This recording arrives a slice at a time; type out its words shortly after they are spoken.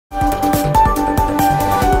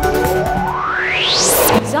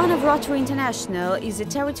Rotary International is a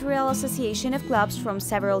territorial association of clubs from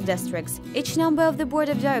several districts. Each member of the board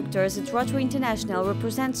of directors at Rotary International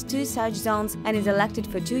represents 2 such zones and is elected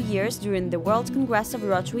for 2 years during the World Congress of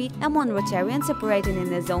Rotary among Rotarians operating in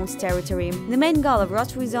the zone's territory. The main goal of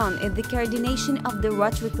Rotary Zone is the coordination of the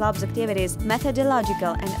Rotary Clubs' activities,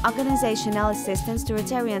 methodological and organizational assistance to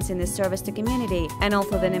Rotarians in the service to community, and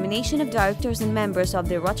also the nomination of directors and members of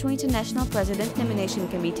the Rotary International President Nomination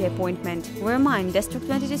Committee appointment. We remind District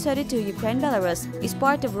 2232 Ukraine-Belarus is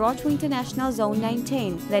part of Rotary International Zone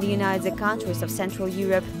 19 that unites the countries of Central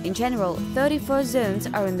Europe. In general, 34 zones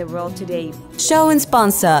are in the world today. Show and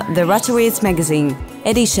sponsor the Rotarians magazine,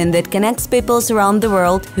 edition that connects peoples around the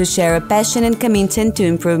world who share a passion and commitment to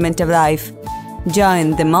improvement of life.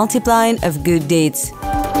 Join the multiplying of good deeds.